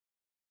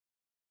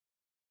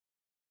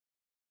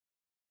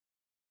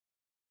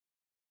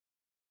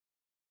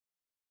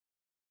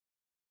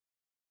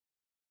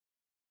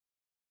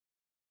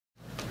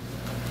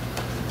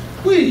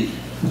Whee!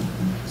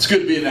 It's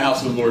good to be in the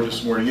house of the Lord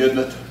this morning, isn't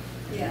it?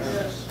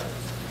 Yes.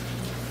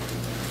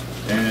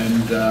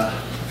 And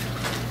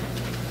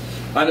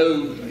I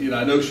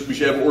know we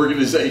should have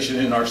organization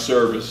in our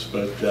service,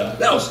 but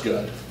that was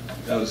good.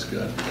 That was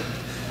good.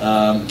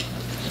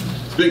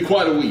 It's been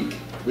quite a week.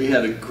 We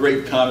had a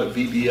great time at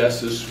VBS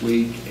this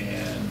week,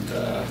 and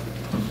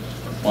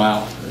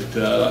wow!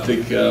 I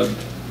think a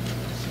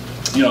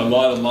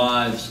lot of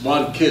lives, a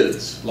lot of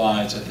kids'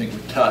 lives, I think,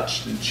 were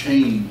touched and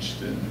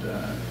changed, and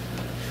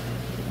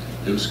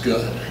it was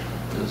good.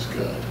 It was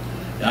good.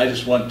 And I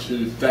just want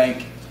to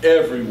thank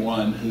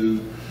everyone who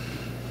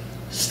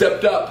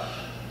stepped up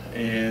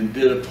and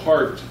did a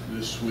part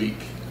this week,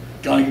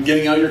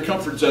 getting out of your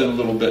comfort zone a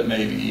little bit,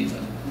 maybe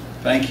even.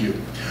 Thank you.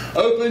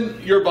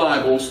 Open your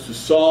Bibles to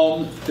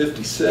Psalm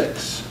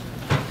 56.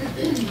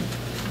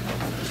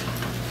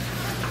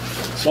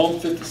 Psalm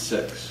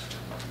 56.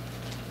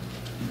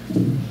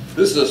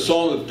 This is a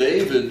song of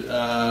David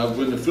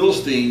when the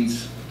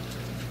Philistines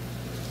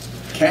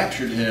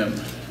captured him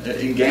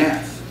in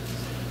Gath.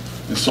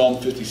 In Psalm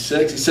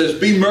 56, he says,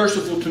 "Be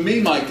merciful to me,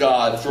 my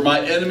God, for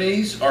my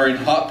enemies are in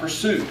hot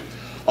pursuit.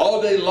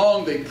 All day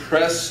long they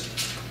press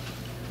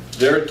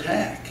their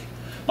attack.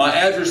 My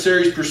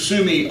adversaries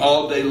pursue me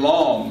all day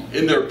long.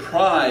 In their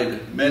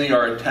pride many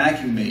are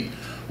attacking me.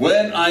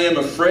 When I am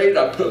afraid,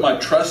 I put my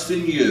trust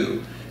in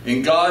you.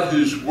 In God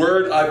whose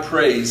word I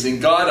praise. In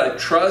God I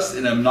trust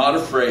and am not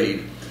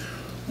afraid.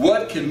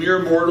 What can mere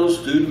mortals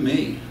do to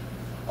me?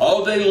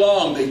 All day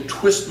long they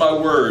twist my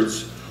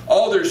words.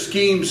 All their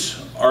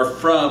schemes are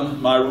for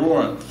my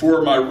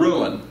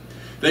ruin.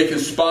 They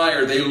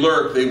conspire, they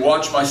lurk, they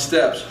watch my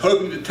steps,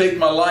 hoping to take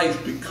my life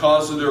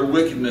because of their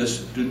wickedness.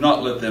 Do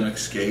not let them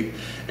escape.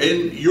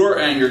 In your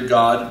anger,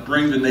 God,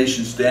 bring the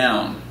nations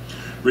down.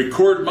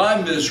 Record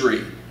my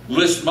misery.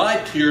 List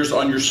my tears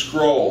on your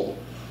scroll.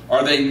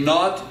 Are they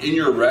not in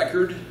your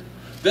record?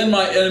 Then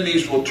my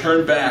enemies will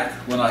turn back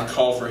when I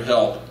call for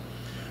help.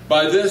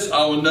 By this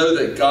I will know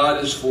that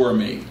God is for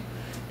me.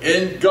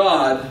 In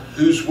God,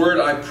 whose word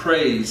I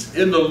praise.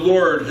 In the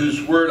Lord,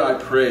 whose word I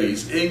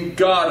praise. In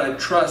God I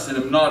trust and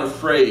am not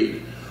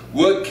afraid.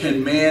 What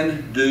can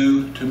man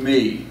do to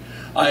me?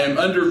 I am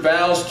under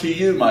vows to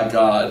you, my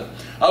God.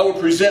 I will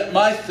present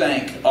my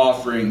thank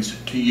offerings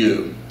to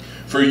you.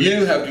 For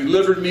you have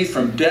delivered me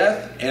from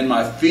death and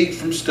my feet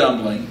from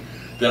stumbling,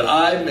 that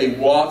I may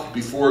walk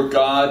before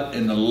God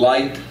in the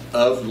light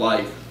of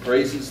life."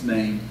 Praise His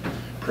name.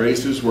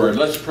 Praise His word.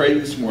 Let's pray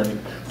this morning.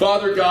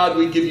 Father God,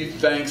 we give you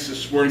thanks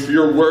this morning for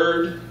your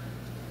word.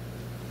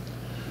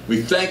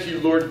 We thank you,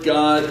 Lord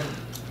God,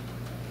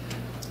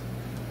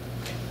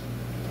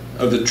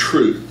 of the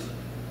truth.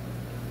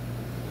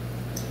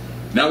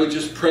 Now we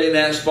just pray and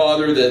ask,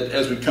 Father, that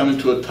as we come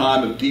into a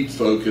time of deep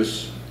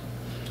focus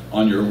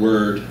on your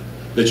word,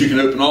 that you can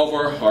open all of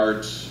our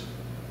hearts,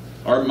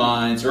 our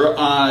minds, our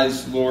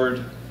eyes,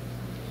 Lord,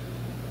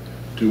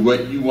 to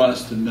what you want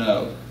us to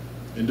know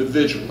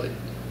individually.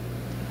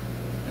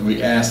 And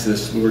we ask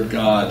this, Lord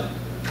God,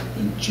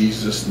 in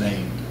Jesus'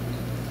 name.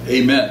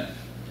 Amen.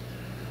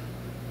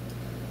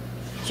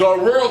 So our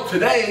world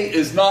today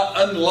is not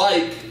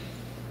unlike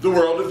the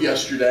world of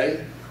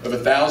yesterday, of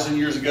 1,000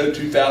 years ago,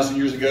 2,000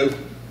 years ago,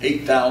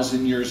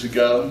 8,000 years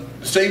ago.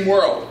 The same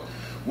world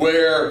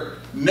where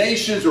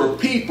nations or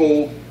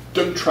people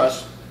don't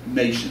trust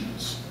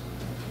nations.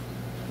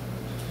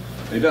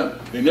 They don't.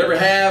 They never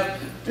have,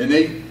 and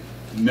they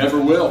never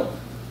will.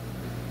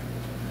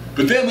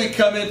 But then we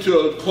come into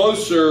a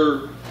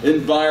closer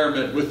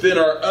environment within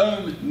our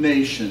own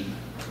nation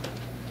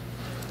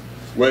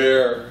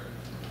where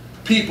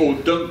people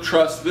don't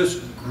trust this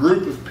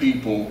group of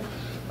people,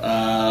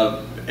 and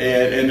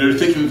they're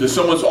thinking that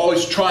someone's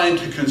always trying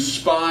to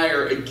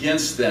conspire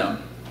against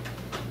them.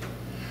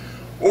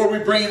 Or we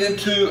bring it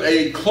into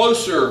a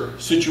closer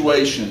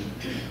situation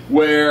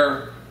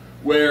where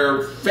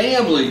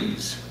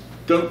families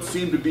don't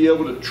seem to be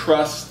able to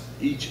trust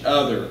each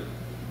other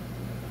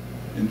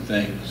in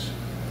things.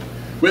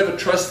 We have a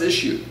trust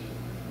issue.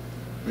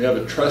 We have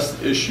a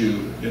trust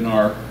issue in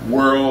our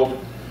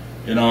world,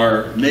 in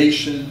our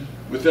nation,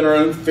 within our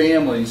own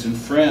families and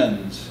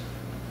friends,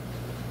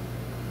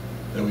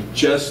 that we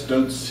just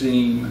don't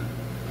seem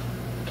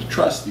to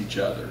trust each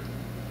other.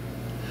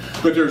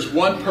 But there's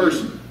one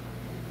person,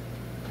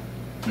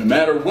 no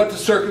matter what the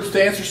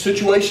circumstance or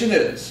situation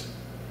is,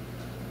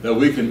 that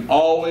we can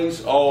always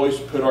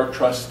put our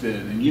trust in.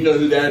 And you know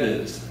who that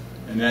is.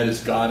 And that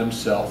is God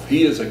Himself.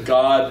 He is a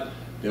God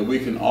that we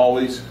can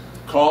always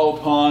call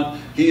upon.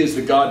 He is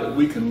the God that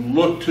we can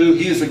look to.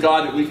 He is the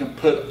God that we can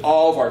put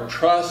all of our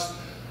trust,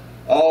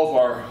 all of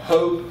our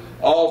hope,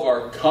 all of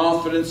our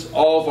confidence,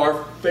 all of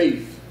our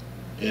faith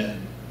in.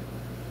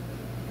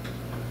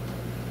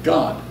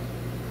 God.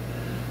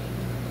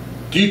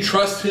 Do you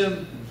trust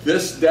Him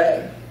this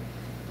day?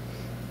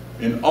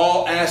 In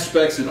all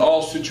aspects, in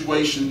all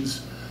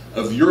situations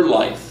of your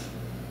life?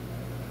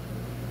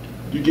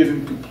 You give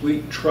Him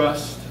complete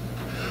trust.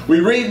 We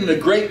read in the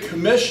Great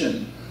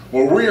Commission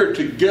where we are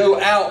to go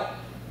out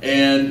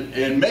and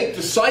make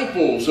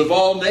disciples of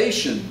all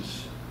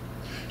nations.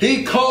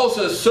 He calls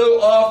us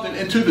so often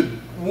into the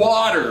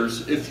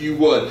waters, if you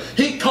would.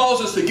 He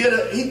calls us to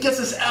He gets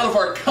us out of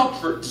our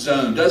comfort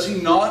zone, does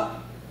He not?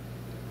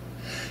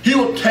 He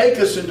will take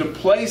us into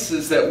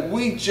places that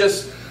we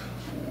just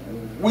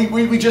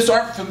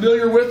aren't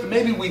familiar with.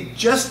 Maybe we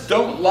just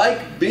don't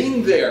like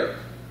being there.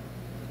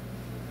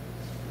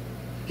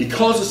 He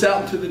calls us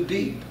out into the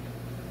deep,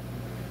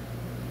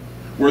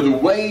 where the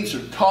waves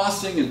are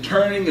tossing and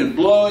turning and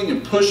blowing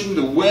and pushing.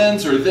 The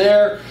winds are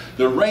there.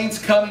 The rain's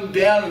coming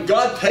down, and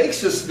God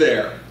takes us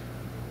there.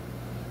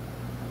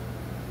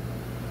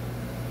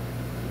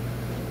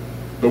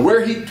 But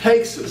where He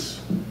takes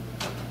us,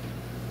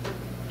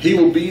 He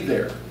will be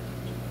there.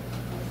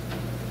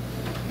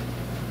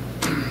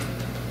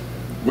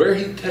 Where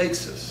He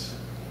takes us,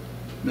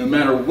 no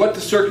matter what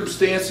the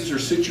circumstances or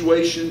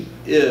situation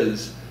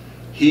is,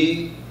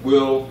 He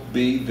will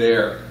be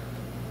there.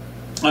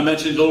 I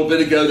mentioned a little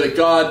bit ago that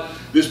God,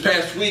 this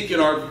past week in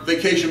our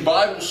Vacation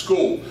Bible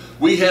School,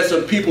 we had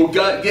some people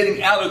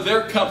getting out of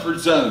their comfort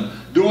zone,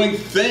 doing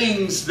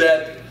things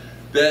that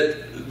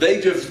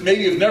they just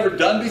maybe have never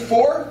done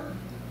before,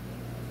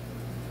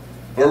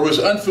 or was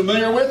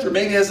unfamiliar with, or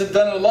maybe hasn't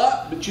done it a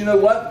lot. But you know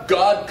what?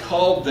 God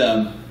called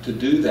them to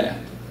do that.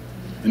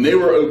 And they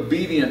were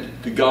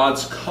obedient to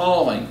God's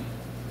calling.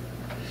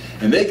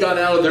 And they got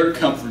out of their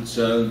comfort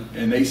zone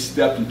and they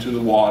stepped into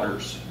the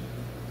waters.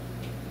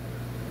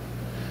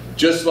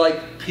 Just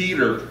like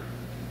Peter,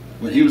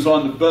 when he was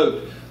on the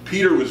boat,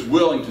 Peter was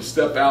willing to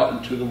step out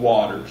into the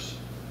waters.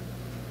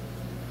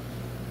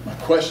 My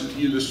question to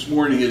you this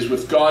morning is,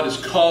 if God is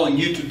calling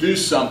you to do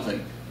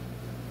something,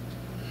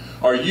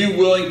 are you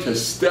willing to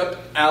step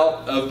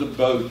out of the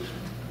boat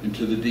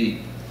into the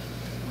deep?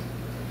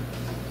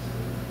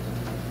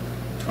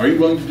 Are you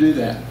willing to do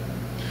that?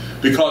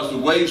 Because the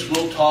waves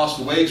will toss,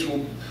 the waves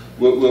will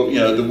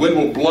the wind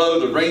will blow,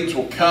 the rains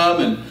will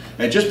come,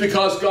 and just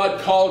because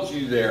God called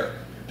you there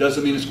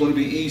doesn't mean it's going to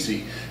be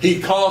easy.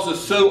 He calls us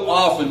so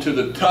often to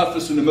the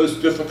toughest and the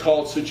most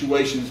difficult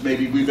situations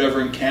maybe we've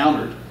ever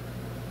encountered.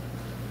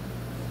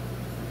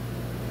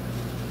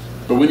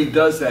 But when He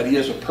does that, He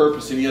has a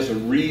purpose and He has a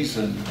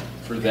reason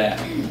for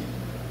that.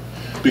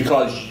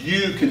 Because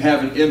you can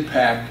have an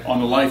impact on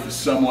the life of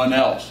someone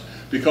else.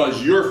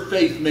 Because your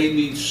faith may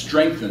need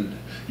strengthened.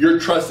 Your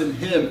trust in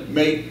Him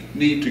may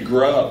need to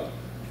grow.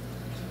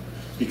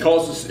 He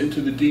calls us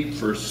into the deep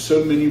for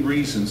so many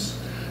reasons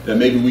that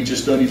maybe we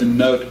just don't even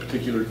know at a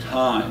particular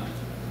time.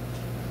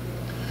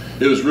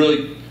 It was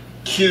really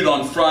cute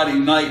on Friday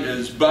night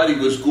as Buddy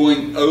was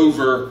going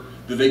over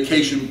the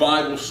Vacation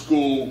Bible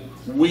School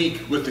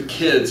week with the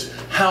kids,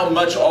 how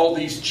much all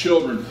these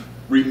children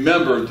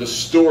remembered the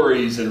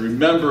stories and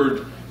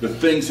remembered the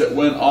things that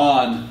went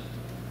on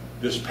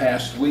this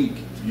past week.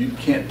 You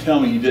can't tell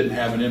me you didn't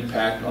have an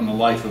impact on the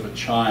life of a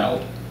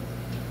child.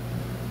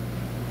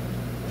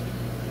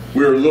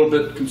 We were a little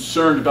bit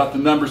concerned about the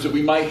numbers that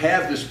we might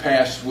have this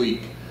past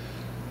week,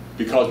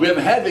 because we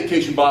haven't had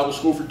Vacation Bible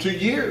School for 2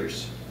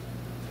 years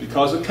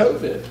because of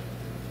COVID.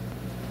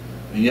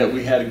 And yet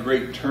we had a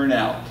great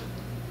turnout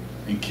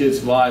and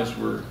kids' lives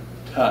were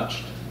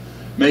touched.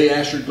 May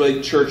Asher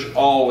Glade Church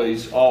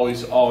always,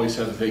 always, always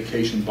have a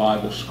Vacation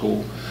Bible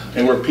School,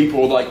 and where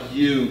people like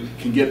you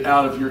can get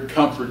out of your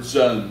comfort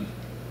zone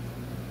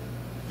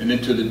and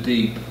into the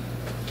deep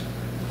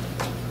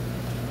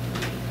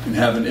and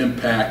have an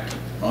impact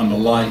on the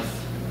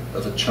life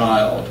of a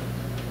child.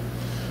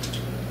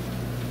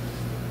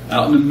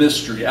 Out in the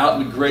mystery, out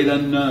in the great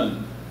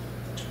unknown,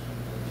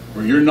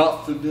 where you're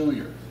not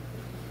familiar,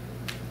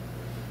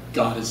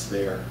 God is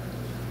there.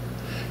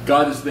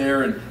 God is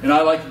there, and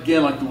I like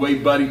the way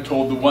Buddy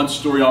told the one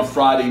story on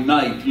Friday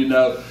night. You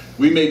know,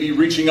 we may be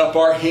reaching up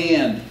our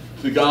hand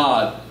to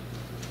God,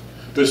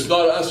 but it's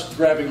not us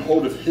grabbing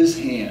hold of His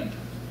hand.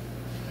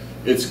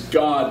 It's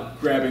God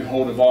grabbing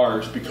hold of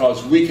ours,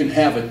 because we can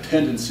have a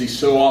tendency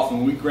so often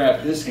when we grab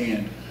His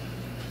hand,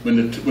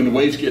 when the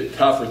waves get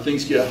tough or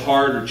things get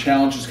hard or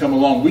challenges come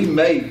along, we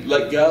may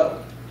let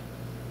go.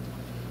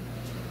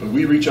 But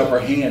we reach up our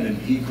hand and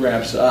He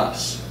grabs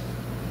us.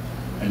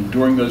 And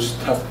during those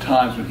tough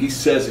times when He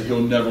says that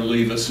He'll never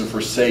leave us and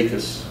forsake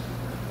us,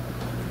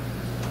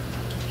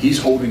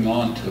 He's holding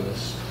on to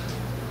us.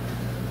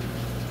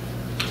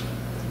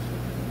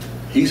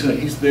 He's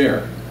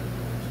there.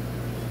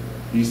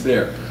 He's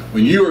there.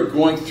 When you are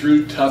going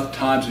through tough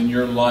times in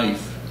your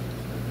life,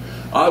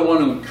 I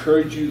want to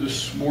encourage you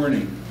this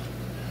morning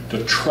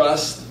to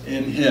trust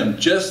in Him.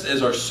 Just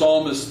as our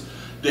psalmist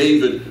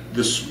David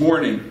this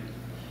morning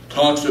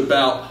talks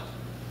about,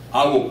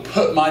 I will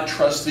put my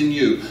trust in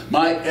you.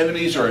 My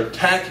enemies are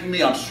attacking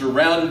me. I'm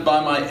surrounded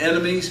by my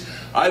enemies.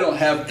 I don't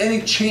have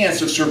any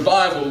chance of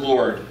survival,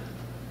 Lord.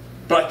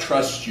 But I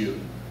trust you.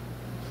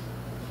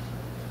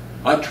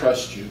 I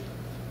trust you.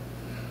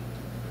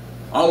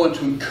 I want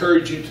to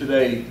encourage you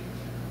today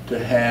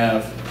to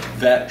have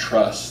that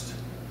trust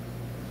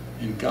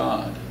in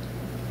God.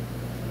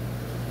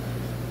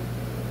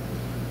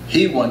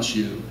 He wants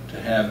you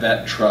to have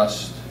that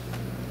trust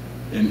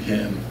in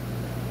Him.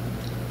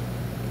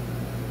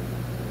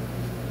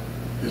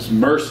 His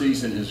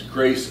mercies and His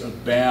grace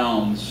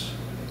abounds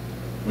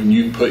when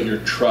you put your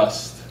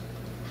trust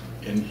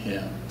in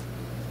Him.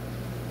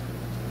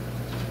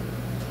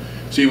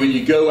 See, when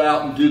you go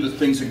out and do the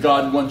things that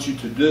God wants you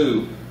to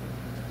do,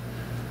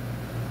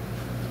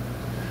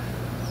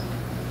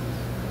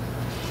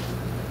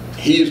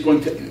 He is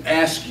going to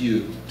ask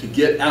you to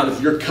get out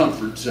of your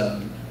comfort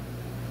zone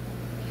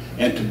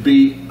and to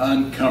be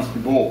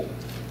uncomfortable.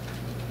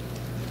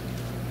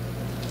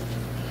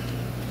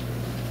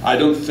 I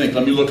don't think,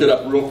 let me look it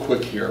up real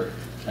quick here.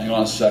 Hang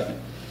on a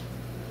second.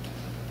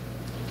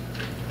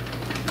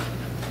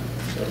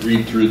 I'll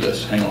read through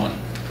this. Hang on.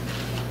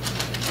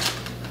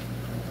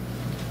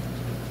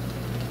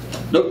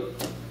 Nope.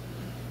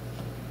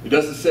 It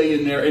doesn't say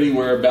in there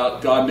anywhere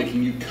about God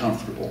making you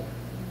comfortable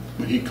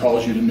when He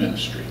calls you to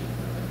ministry.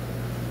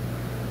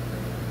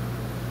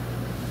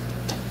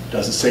 It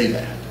doesn't say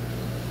that.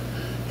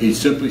 He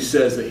simply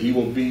says that He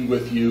will be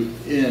with you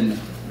in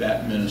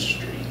that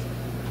ministry,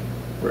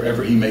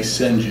 wherever He may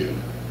send you.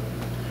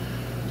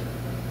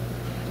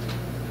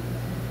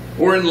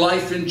 Or in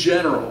life in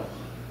general.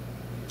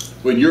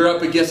 When you're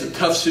up against a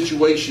tough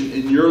situation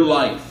in your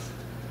life,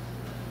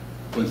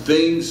 when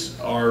things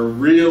are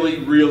really,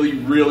 really,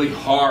 really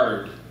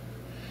hard,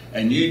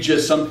 and you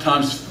just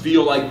sometimes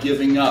feel like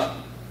giving up.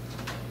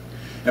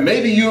 And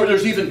maybe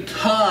there's even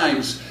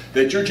times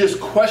that you're just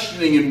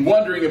questioning and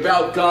wondering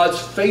about God's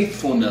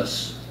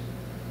faithfulness.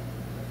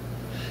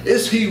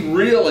 Is He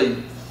really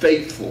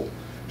faithful?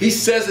 He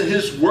says in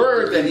His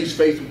Word that He's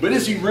faithful, but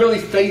is He really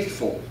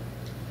faithful?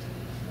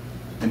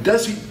 And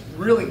does He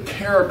really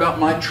care about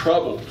my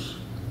troubles?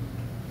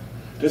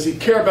 Does He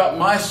care about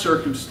my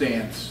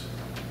circumstance?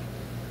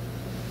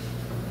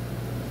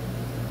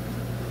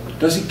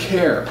 Does He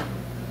care?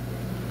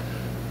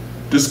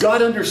 Does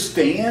God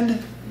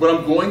understand what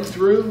I'm going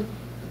through?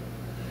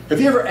 Have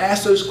you ever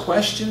asked those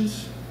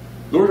questions?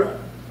 Lord,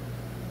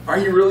 are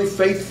you really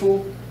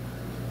faithful?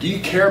 Do you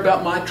care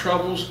about my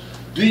troubles?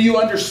 Do you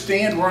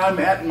understand where I'm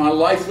at in my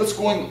life? What's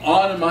going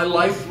on in my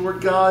life,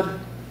 Lord God?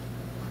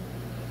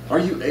 Are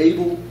you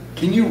able?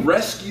 Can you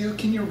rescue?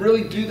 Can you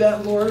really do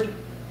that, Lord?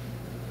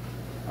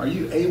 Are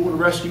you able to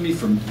rescue me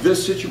from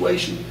this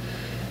situation?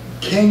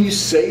 Can you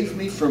save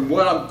me from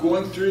what I'm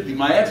going through?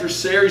 My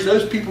adversaries,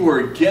 those people who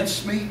are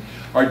against me,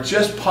 are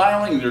just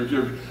piling.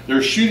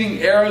 They're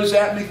shooting arrows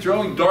at me,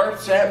 throwing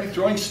darts at me,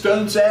 throwing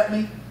stones at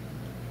me.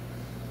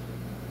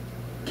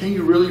 Can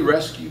you really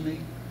rescue me?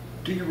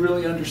 Do you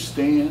really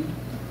understand?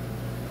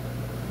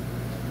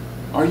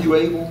 Are you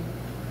able?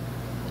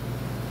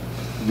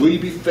 Will you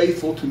be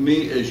faithful to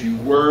me as you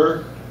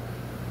were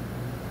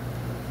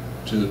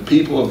to the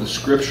people of the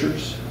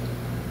Scriptures?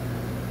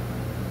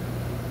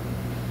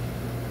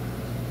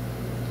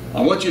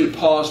 I want you to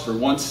pause for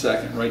 1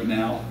 second right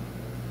now.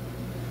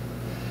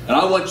 And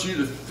I want you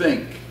to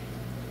think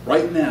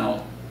right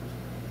now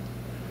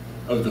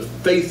of the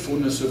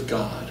faithfulness of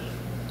God.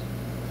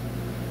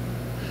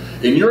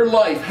 In your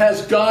life,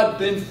 has God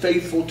been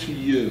faithful to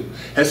you?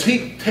 Has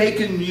He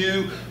taken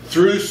you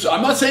through?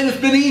 I'm not saying it's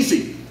been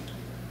easy,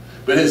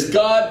 but has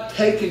God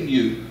taken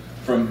you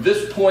from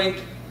this point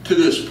to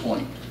this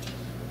point?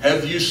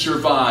 Have you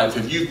survived?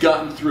 Have you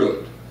gotten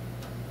through it?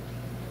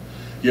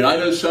 You know, I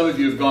know some of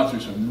you have gone through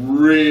some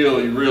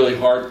really, really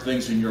hard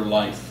things in your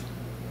life.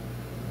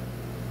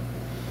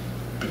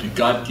 But did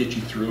God get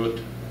you through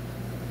it?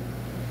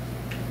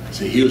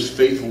 See, He was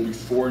faithful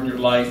before in your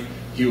life.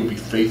 He will be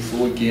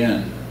faithful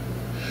again.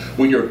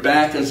 When your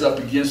back is up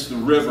against the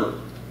river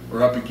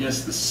or up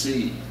against the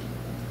sea,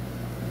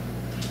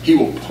 He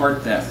will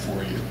part that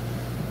for you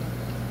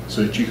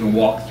so that you can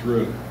walk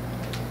through.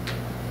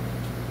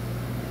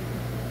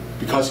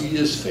 Because He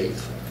is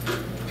faithful.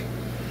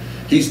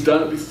 He's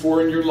done it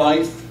before in your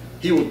life.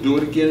 He will do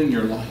it again in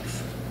your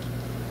life.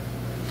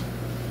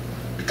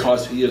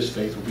 Because He is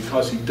faithful.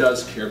 Because He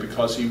does care.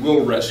 Because He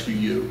will rescue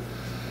you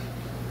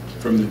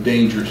from the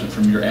dangers and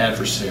from your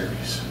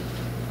adversaries.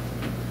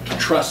 To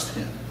trust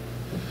Him.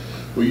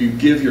 Will you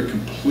give your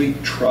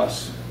complete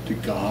trust to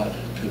God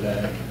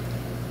today?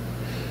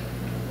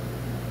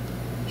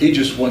 He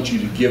just wants you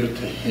to give it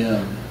to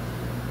Him.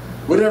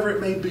 Whatever it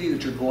may be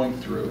that you're going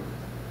through.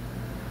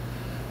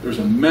 There's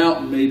a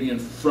mountain maybe in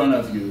front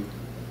of you,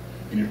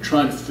 and you're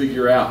trying to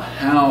figure out,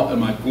 how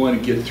am I going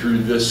to get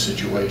through this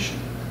situation?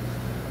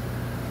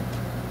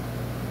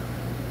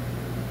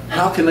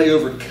 How can I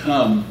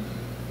overcome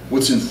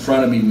what's in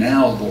front of me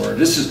now, Lord?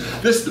 This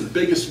is the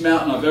biggest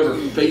mountain I've ever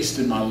faced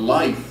in my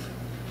life.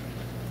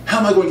 How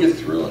am I going to get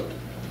through it?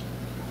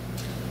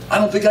 I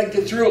don't think I can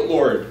get through it,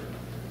 Lord.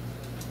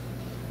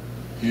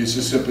 He is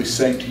just simply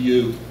saying to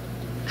you,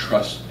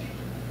 trust me.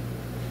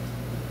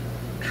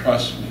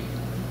 Trust me.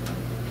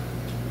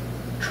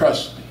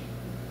 Trust me.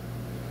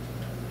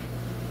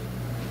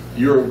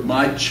 You're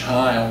my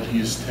child, He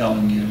is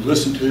telling you.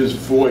 Listen to His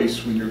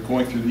voice when you're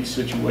going through these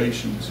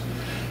situations.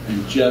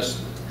 And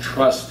just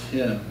trust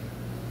Him.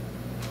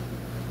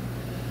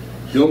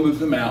 He'll move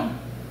the mountain.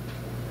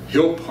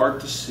 He'll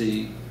part the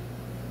sea.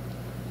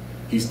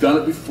 He's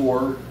done it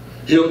before.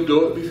 He'll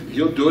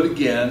do it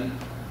again.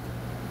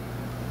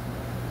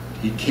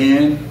 He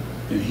can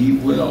and He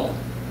will.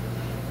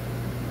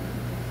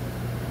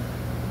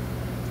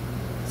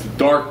 It's the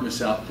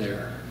darkness out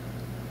there.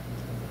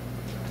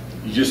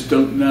 You just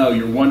don't know.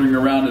 You're wandering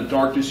around in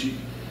darkness.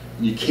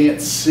 You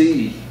can't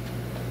see.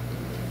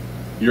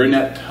 You're in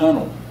that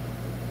tunnel.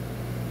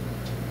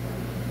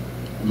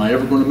 Am I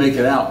ever going to make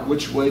it out?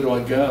 Which way do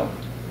I go?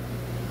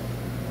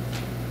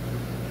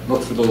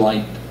 Look for the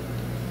light.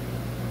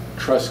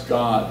 Trust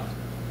God.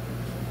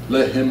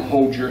 Let Him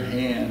hold your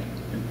hand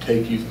and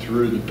take you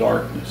through the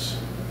darkness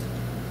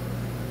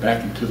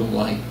back into the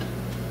light.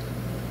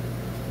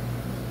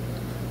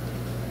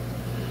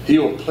 He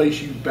will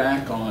place you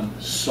back on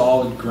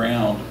solid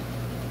ground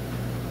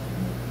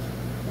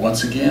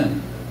once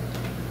again.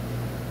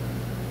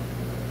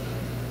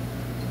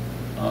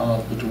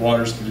 But the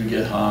waters do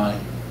get high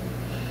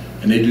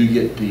and they do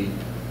get deep.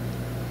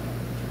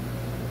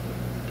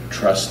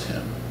 Trust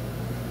Him.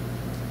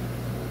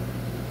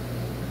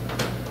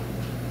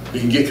 It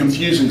can get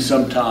confusing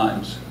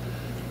sometimes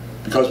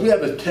because we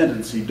have a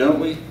tendency, don't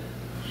we?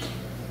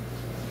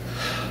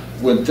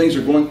 When things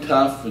are going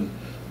tough and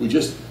we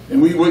just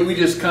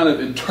kind of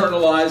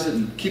internalize it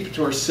and keep it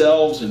to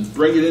ourselves and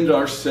bring it into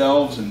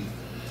ourselves, and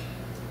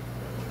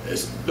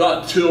it's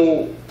not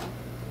until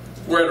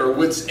we're at our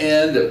wit's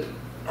end that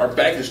our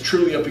back is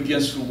truly up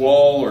against the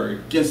wall or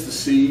against the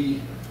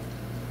sea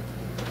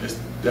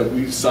that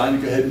we decide to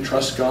go ahead and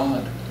trust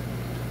God.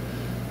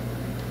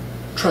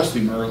 Trust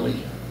Him early.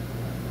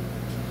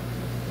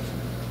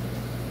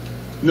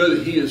 Know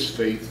that He is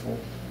faithful,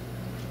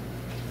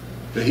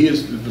 that He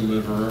is the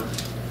deliverer.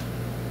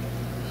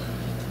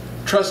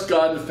 Trust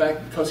God in the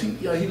fact because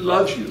He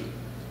loves you.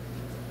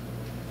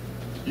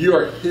 You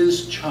are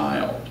His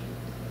child.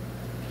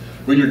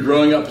 When you're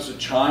growing up as a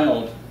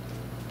child,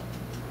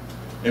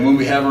 and when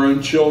we have our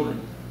own children,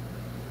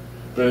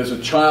 but as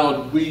a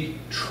child we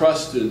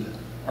trusted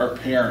our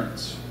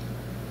parents.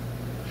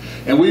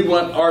 And we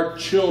want our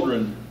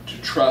children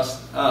to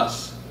trust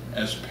us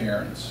as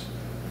parents.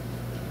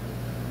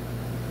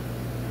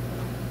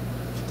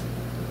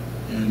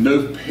 And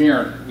no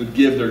parent would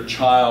give their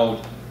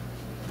child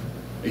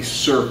a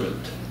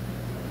serpent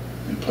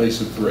in place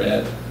of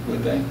bread,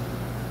 would they?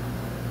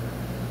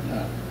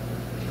 No.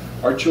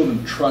 Our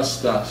children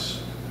trust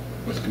us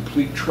with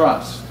complete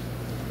trust.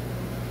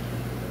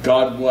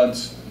 God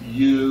wants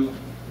you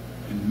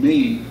and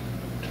me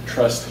to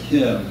trust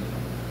Him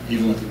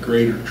even with a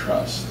greater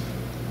trust.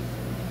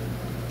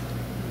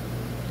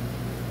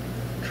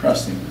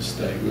 Trust Him to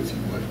stay with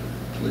you, would you,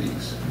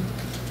 please?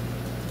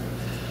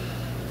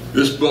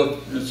 This book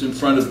that's in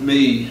front of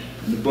me,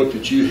 and the book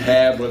that you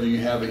have, whether you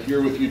have it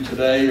here with you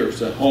today or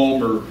it's at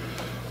home or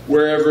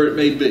wherever it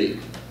may be,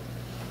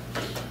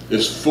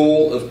 is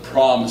full of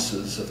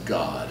promises of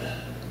God.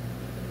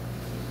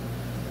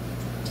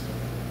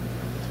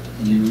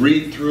 And you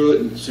read through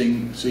it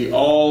and see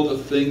all the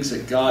things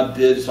that God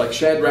did. It's like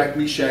Shadrach,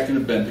 Meshach, and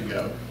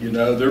Abednego. You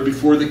know, they're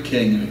before the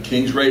king, and the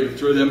king's ready to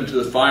throw them into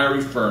the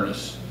fiery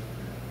furnace.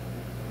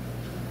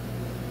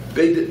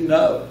 They didn't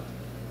know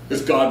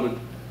if God would,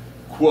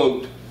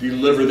 quote,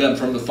 deliver them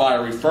from the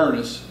fiery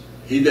furnace.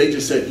 They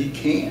just said He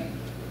can.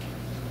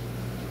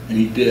 And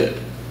He did.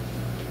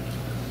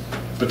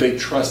 But they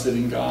trusted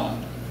in God.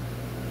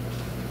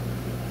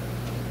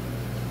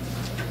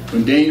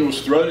 When Daniel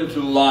was thrown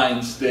into the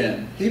lion's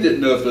den, he didn't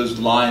know if those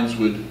lions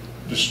would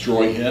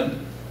destroy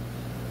him.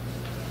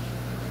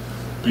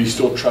 But he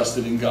still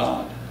trusted in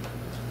God.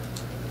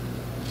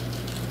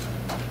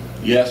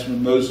 Yes,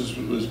 when Moses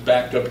was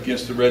backed up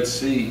against the Red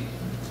Sea,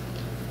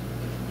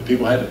 the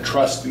people had to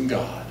trust in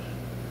God.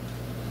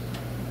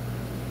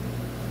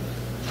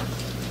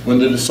 When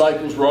the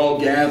disciples were all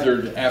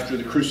gathered after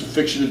the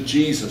crucifixion of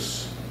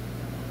Jesus,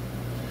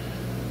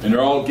 and they're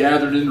all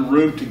gathered in the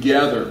room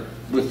together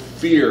with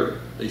fear,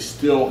 they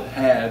still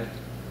had,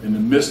 in the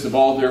midst of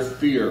all their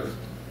fear,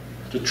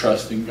 to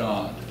trust in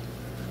God.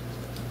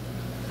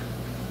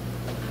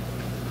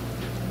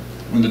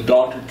 When the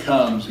doctor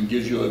comes and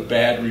gives you a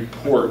bad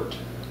report,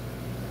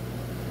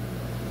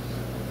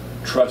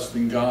 trust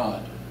in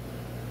God.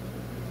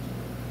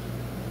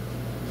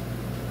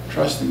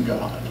 Trust in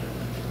God.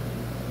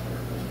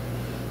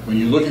 When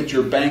you look at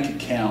your bank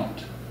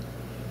account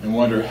and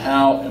wonder,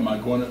 how am I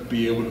going to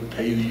be able to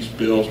pay these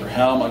bills, or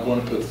how am I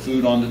going to put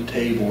food on the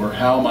table, or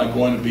how am I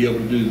going to be able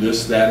to do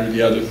this, that, or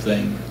the other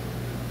thing?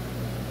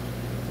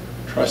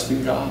 Trust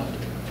in God.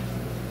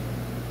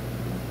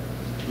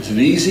 Is it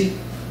easy?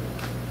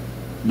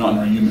 Not in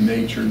our human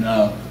nature,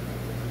 no.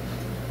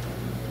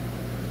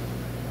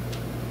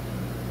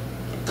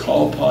 But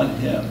call upon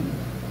Him.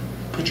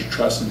 Put your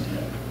trust in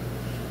Him,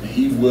 and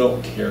He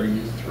will carry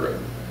you through.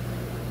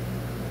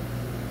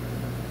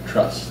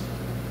 Trust.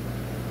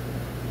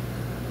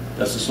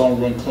 That's the song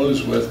we're going to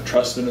close with,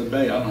 Trust and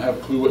Obey. I don't have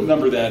a clue what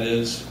number that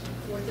is.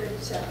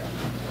 437.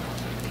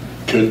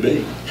 Could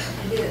be.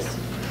 It is.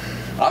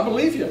 I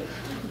believe you.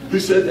 Who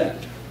said that?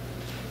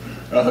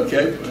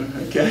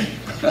 Okay.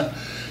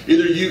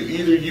 Either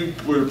you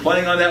were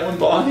playing on that one,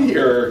 Bonnie,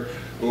 or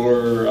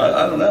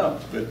I don't know.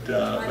 But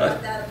I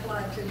thought that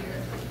applied to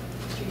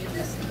your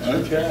message.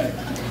 okay.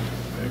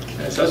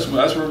 Okay, so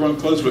that's what we're going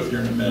to close with here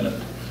in a minute.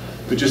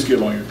 But just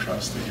give all your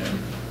trust to Him.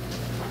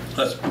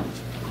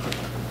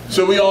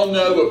 So we all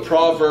know what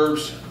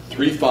Proverbs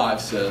 3:5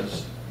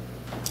 says.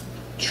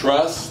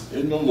 Trust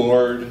in the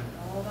Lord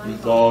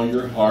with all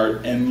your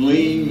heart, and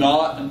lean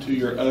not unto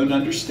your own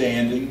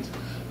understanding,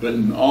 but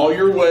in all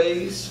your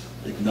ways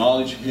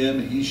acknowledge Him,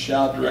 and He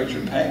shall direct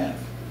your path.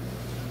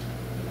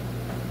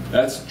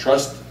 That's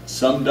trust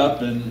summed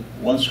up in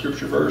one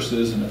scripture verse,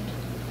 isn't it?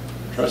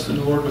 Trust in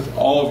the Lord with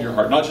all of your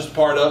heart. Not just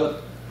part of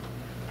it,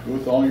 but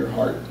with all your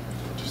heart.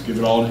 Just give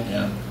it all to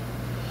Him.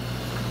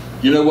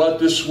 You know what?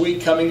 This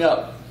week coming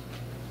up,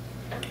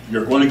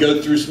 you're going to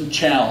go through some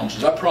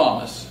challenges. I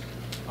promise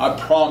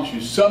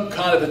you, some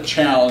kind of a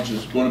challenge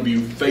is going to be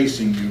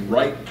facing you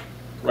right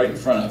in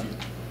front of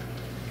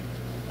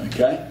you.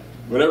 Okay?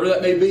 Whatever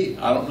that may be,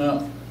 I don't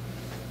know.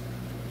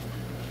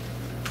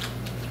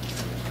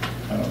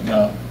 I don't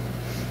know.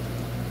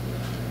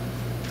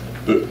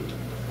 But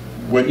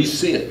when you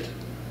see it,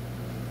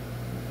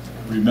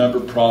 remember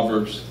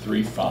Proverbs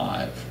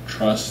 3:5.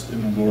 Trust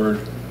in the Lord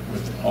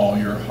with all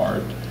your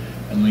heart,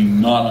 and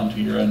lean not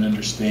unto your own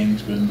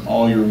understandings, but in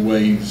all your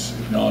ways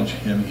acknowledge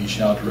Him, and He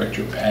shall direct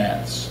your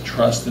paths.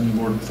 Trust in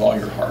the Lord with all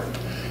your heart.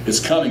 It's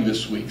coming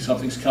this week.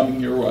 Something's coming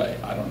your way.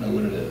 I don't know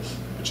what it is,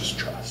 but just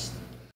trust.